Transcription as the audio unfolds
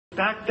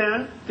Back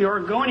then, the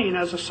Oregonian,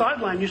 as a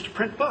sideline, used to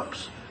print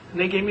books,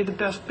 and they gave me the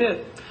best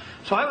bid.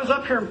 So I was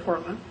up here in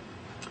Portland.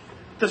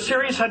 The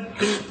series had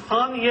been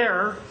on the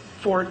air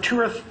for two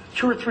or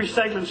three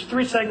segments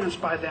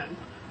by then.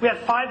 We had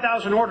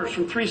 5,000 orders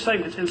from 3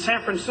 segments in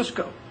San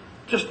Francisco,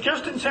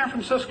 just in San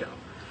Francisco.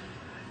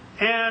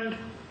 And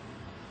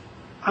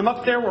I'm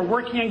up there, we're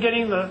working on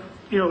getting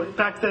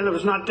back then it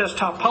was not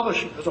desktop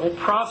publishing, it was a whole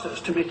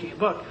process to making a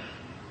book.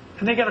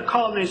 And they get a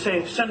call and they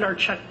say, send our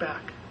check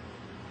back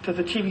to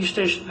the TV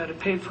station that had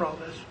paid for all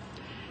this.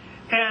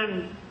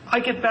 And I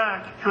get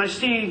back and I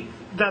see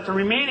that the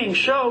remaining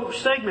show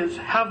segments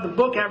have the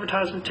book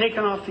advertisement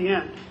taken off the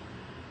end.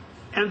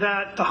 And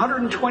that the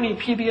 120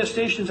 PBS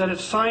stations that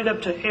had signed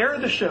up to air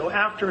the show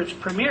after its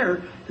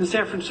premiere in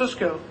San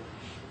Francisco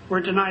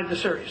were denied the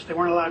series. They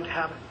weren't allowed to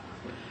have it.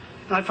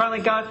 And I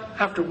finally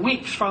after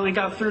weeks,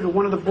 got through to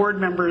one of the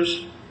board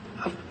members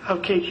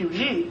of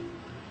KQED.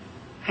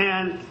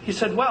 And he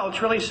said, well,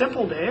 it's really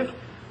simple, Dave.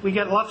 We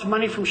get lots of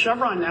money from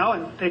Chevron now.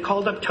 And they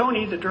called up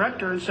Tony, the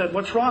director, and said,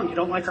 what's wrong? You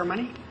don't like our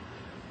money?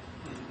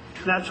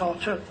 And that's all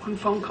it took, one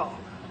phone call.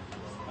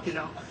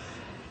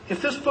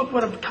 If this book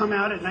would have come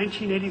out in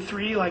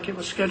 1983 like it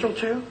was scheduled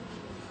to,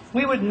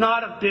 we would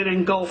not have been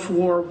in Gulf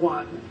War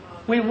I.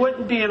 We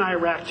wouldn't be in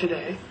Iraq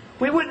today.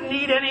 We wouldn't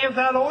need any of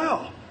that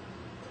oil.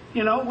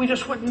 We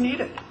just wouldn't need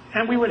it.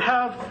 And we would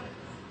have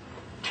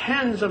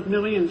tens of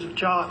millions of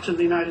jobs in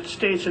the United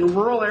States in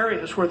rural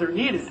areas where they're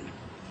needed,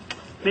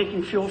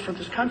 making fuel for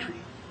this country.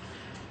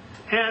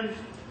 And,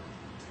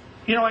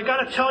 I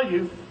got to tell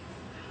you,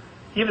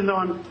 even though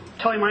I'm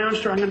telling my own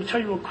story, I'm going to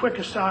tell you a quick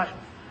aside.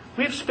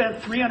 We've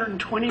spent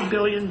 $320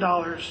 billion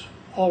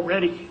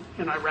already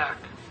in Iraq.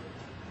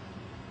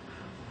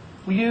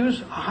 We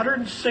use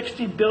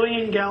 160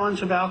 billion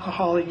gallons of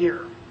alcohol a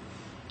year,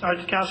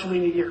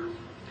 gasoline a year.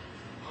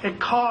 It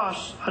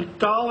costs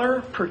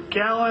 $1 per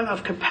gallon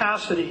of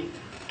capacity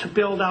to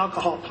build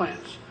alcohol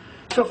plants.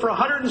 So for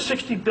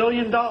 $160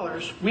 billion,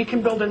 we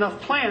can build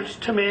enough plants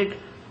to make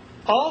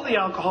all the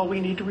alcohol we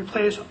need to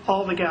replace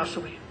all the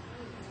gasoline,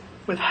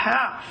 with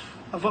half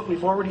of what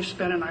we've already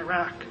spent in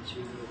Iraq.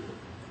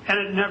 And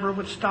it never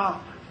would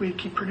stop. We'd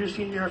keep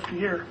producing year after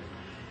year.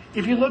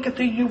 If you look at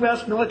the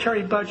U.S.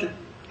 military budget,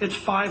 it's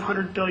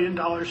 $500 billion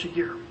a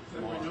year.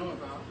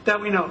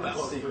 That we know about.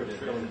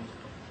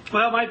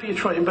 Well, it might be $1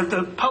 trillion, but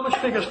the published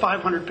figure is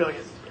 $500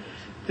 billion.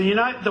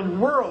 The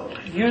world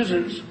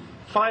uses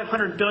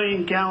 500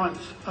 billion gallons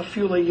of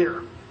fuel a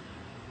year.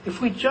 If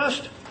we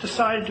just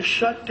decided to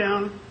shut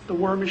down the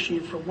war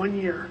machine for 1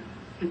 year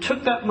and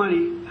took that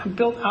money and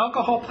built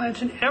alcohol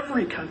plants in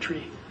every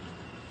country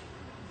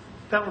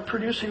that were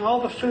producing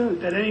all the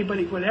food that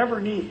anybody would ever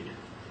need,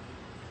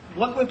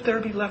 what would there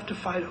be left to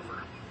fight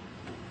over?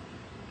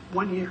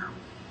 1 year.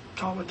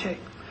 That's all it would take.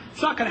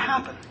 It's not going to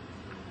happen.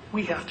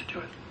 We have to do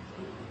it.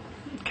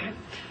 Okay?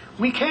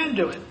 We can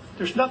do it.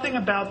 There's nothing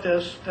about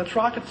this that's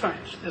rocket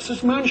science. This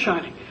is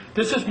moonshining.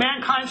 This is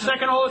mankind's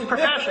second oldest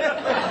profession.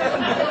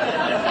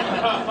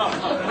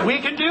 We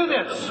can do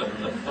this.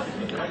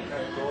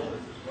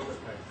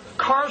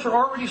 Cars are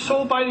already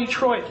sold by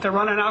Detroit that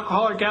run on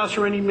alcohol or gas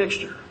or any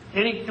mixture.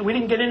 We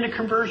didn't get into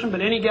conversion,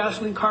 but any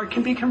gasoline car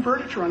can be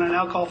converted to run on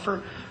alcohol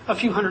for a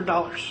few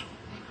 $100s.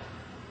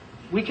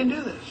 We can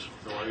do this.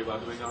 So are you allowed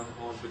to make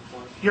alcohol in big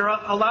quantities? You're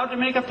allowed to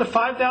make up to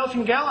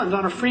 5,000 gallons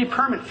on a free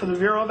permit from the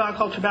Bureau of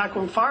Alcohol, Tobacco,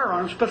 and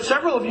Firearms, but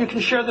several of you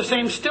can share the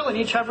same still and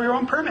each have your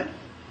own permit.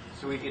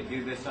 So we could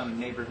do this on a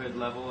neighborhood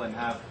level and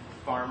have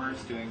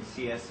farmers doing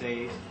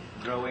CSAs,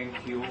 growing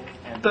fuel?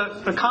 And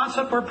The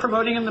concept we're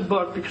promoting in the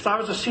book, because I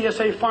was a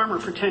CSA farmer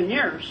for 10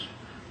 years,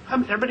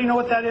 everybody know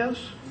what that is?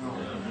 No.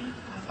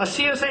 A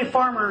CSA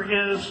farmer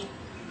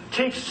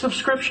takes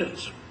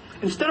subscriptions.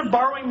 Instead of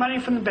borrowing money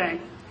from the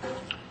bank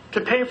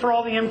to pay for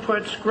all the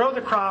inputs, grow the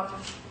crop,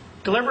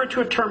 deliver it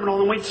to a terminal,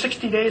 and wait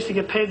 60 days to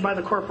get paid by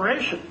the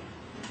corporation,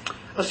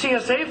 a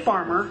CSA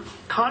farmer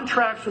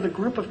contracts with a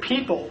group of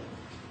people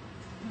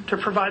to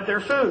provide their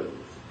food.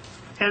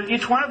 And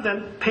each one of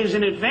them pays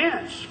in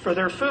advance for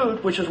their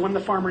food, which is when the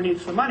farmer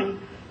needs the money.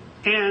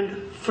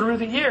 And through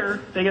the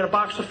year, they get a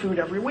box of food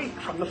every week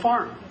from the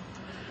farm.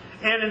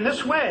 And in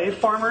this way,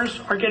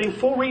 farmers are getting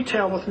full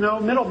retail with no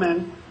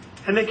middlemen,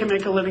 and they can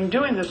make a living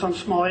doing this on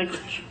small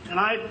acreage. And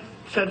I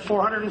fed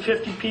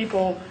 450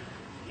 people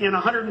in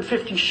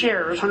 150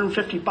 shares,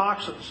 150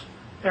 boxes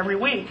every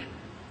week,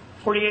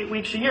 48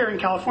 weeks a year in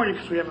California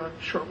because we have a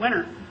short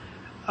winter.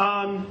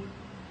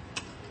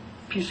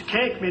 Piece of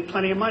cake, made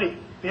plenty of money.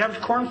 The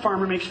average corn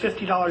farmer makes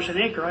 $50 an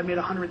acre. I made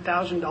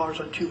 $100,000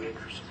 on 2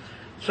 acres.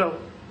 So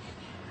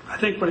I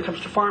think when it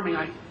comes to farming,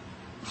 I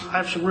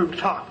have some room to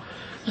talk.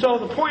 So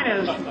the point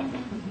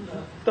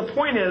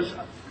is,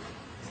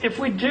 if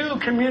we do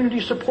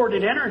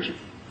community-supported energy,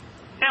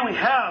 and we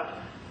have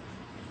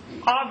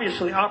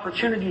obviously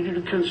opportunity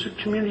to do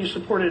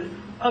community-supported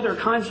other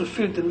kinds of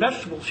food than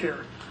vegetables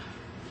here,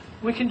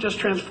 we can just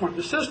transform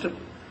the system.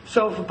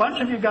 So if a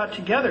bunch of you got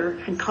together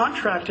and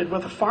contracted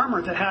with a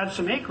farmer that had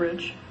some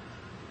acreage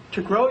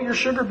to grow your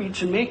sugar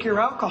beets and make your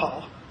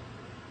alcohol,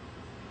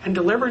 and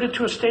delivered it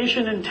to a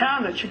station in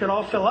town that you could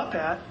all fill up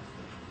at,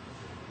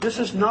 this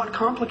is not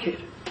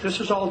complicated. This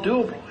is all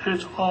doable, and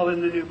it's all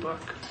in the new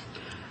book.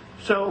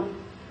 So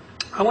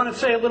I want to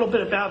say a little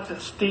bit about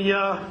this.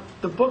 The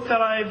book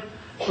that I've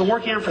been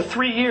working on for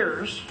 3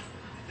 years,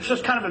 it's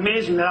just kind of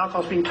amazing that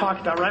alcohol is being talked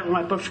about right when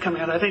my book's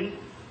coming out. I think,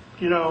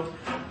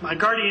 my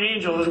guardian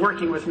angel is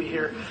working with me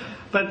here.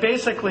 But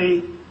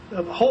basically,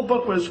 the whole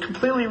book was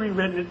completely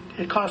rewritten.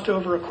 It cost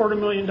over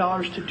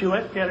 $250,000 to do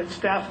it. We had a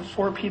staff of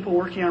 4 people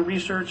working on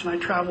research, and I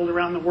traveled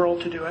around the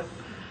world to do it.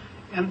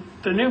 And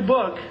the new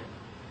book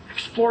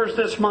explores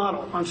this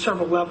model on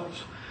several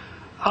levels.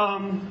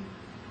 And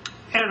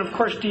of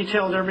course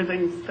details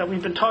everything that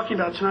we've been talking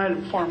about tonight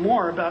and far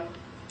more about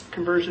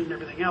conversion and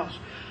everything else.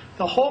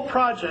 The whole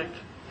project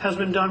has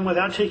been done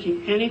without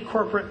taking any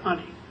corporate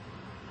money.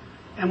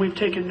 And we've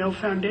taken no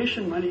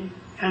foundation money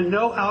and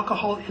no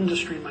alcohol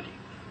industry money.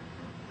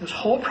 This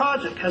whole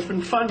project has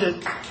been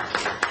funded.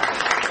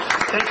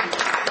 Thank you.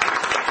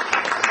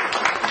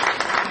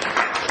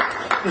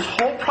 This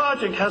whole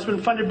project has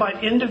been funded by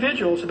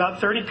individuals,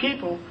 about 30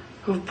 people,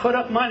 who've put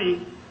up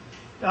money,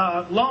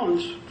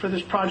 loans for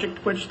this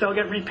project, which they'll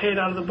get repaid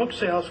out of the book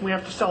sales. And we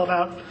have to sell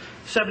about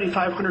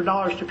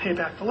 $7,500 to pay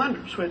back the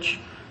lenders, which,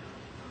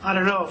 I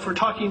don't know, if we're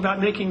talking about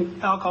making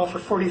alcohol for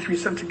 43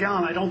 cents a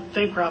gallon, I don't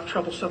think we'll have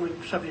trouble selling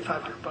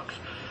 7,500 bucks.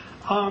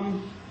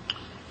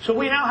 So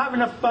we now have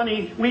enough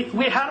money.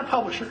 We had a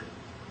publisher,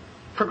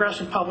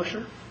 progressive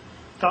publisher,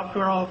 thought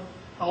we were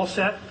all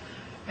set.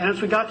 And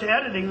as we got to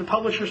editing, the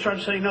publisher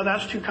started saying, no,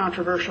 that's too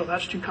controversial,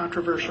 that's too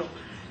controversial.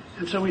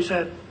 And so we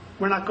said,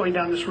 we're not going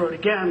down this road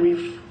again.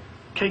 We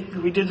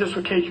did this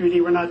with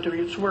KQED, we're not doing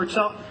it. So we're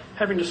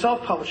having to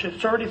self-publish it.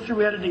 It's already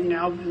through editing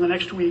now. In the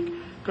next week,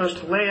 it goes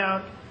to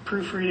layout,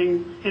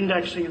 proofreading,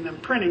 indexing, and then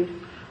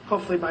printing,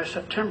 hopefully by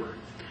September.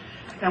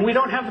 And we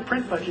don't have the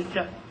print budget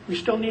yet. We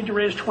still need to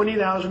raise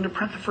 $20,000 to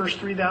print the first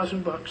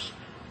 3,000 books.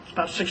 It's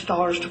about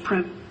 $6 to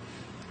print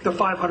the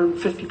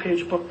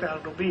 550-page book that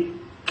it'll be.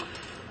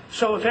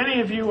 So if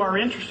any of you are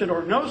interested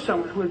or know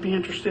someone who would be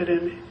interested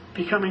in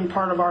becoming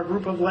part of our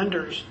group of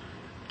lenders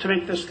to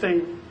make this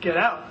thing get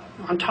out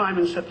on time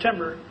in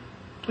September,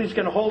 please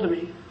get a hold of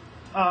me.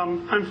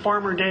 I'm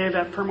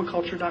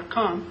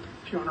farmerdave@permaculture.com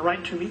if you want to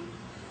write to me.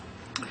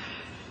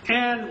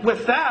 And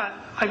with that,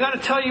 I got to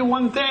tell you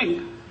one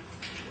thing.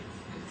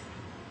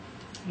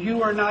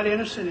 You are not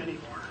innocent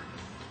anymore.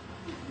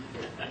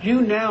 You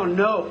now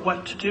know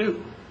what to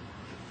do.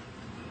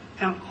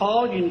 And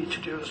all you need to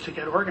do is to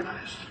get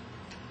organized.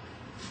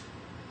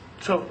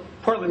 So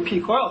Portland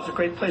Peak Oil is a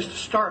great place to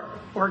start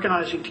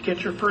organizing, to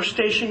get your first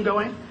station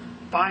going,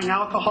 buying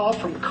alcohol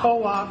from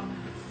co-op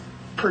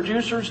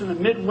producers in the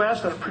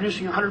Midwest that are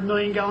producing 100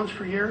 million gallons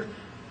per year,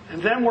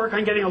 and then work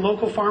on getting a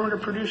local farmer to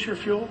produce your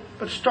fuel.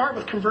 But start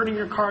with converting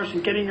your cars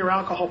and getting your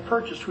alcohol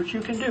purchased, which you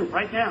can do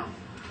right now.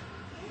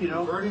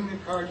 Converting the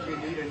car, do you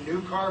need a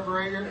new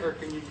carburetor, or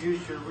can you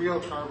use your real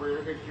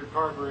carburetor if your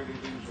carburetor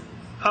uses it?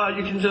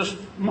 You can just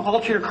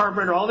alter your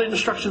carburetor. All the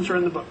instructions are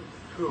in the book.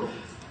 Cool.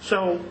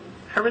 So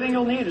everything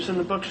you'll need is in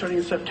the book starting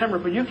in September.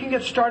 But you can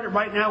get started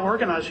right now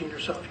organizing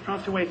yourself. You don't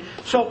have to wait.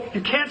 So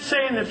you can't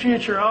say in the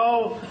future,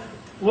 oh,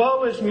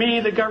 woe is me,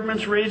 the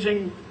government's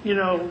raising,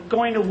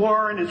 going to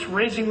war and it's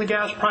raising the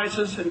gas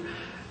prices and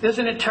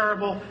isn't it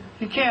terrible?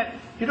 You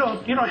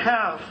don't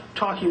have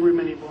talking room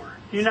anymore.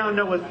 You now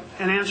know what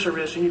an answer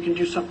is and you can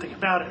do something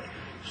about it.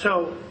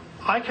 So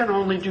I can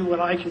only do what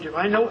I can do.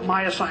 I know what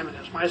my assignment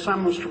is. My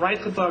assignment was to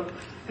write the book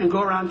and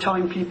go around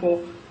telling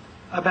people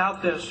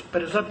about this,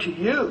 but it's up to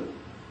you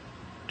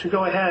to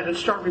go ahead and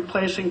start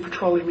replacing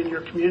petroleum in your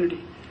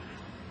community.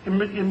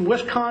 In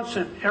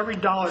Wisconsin, every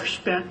dollar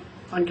spent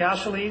on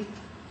gasoline,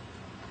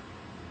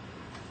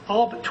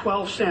 all but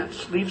 12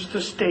 cents leaves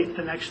the state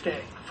the next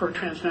day for a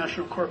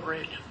transnational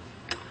corporation.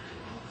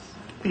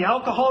 The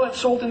alcohol that's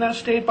sold in that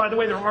state, by the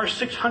way, there are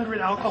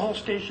 600 alcohol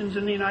stations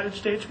in the United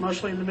States,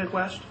 mostly in the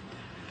Midwest.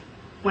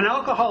 When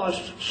alcohol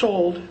is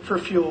sold for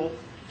fuel,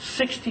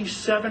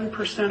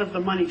 67% of the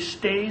money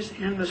stays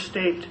in the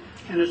state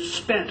and is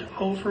spent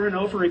over and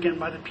over again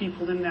by the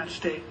people in that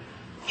state,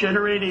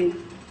 generating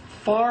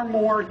far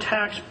more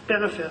tax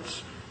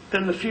benefits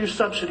than the few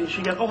subsidies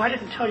you get. Oh, I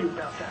didn't tell you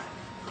about that.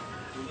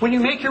 When you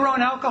make your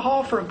own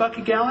alcohol for $1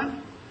 a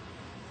gallon,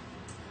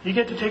 you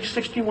get to take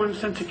 61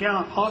 cents a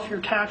gallon off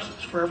your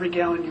taxes for every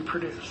gallon you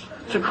produce.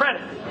 It's a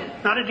credit,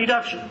 not a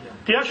deduction.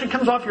 Deduction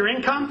comes off your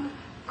income,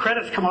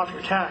 credits come off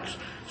your tax.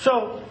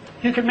 So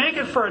you can make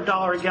it for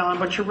 $1 a gallon,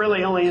 but you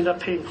really only end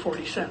up paying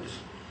 40 cents.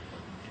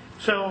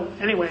 So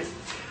anyway,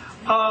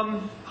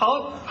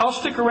 I'll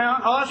stick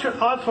around. I'll answer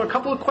a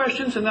couple of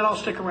questions and then I'll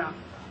stick around.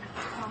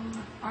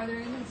 Are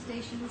there any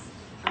stations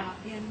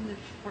in the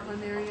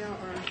Portland area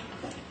or?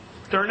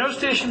 There are no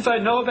stations I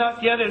know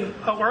about yet in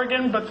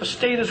Oregon, but the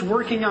state is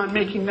working on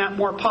making that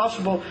more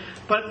possible.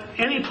 But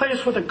any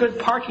place with a good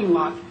parking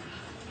lot,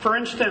 for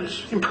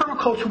instance, in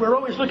permaculture, we're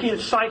always looking at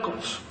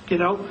cycles,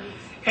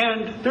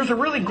 and there's a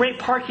really great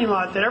parking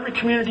lot that every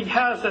community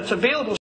has that's available.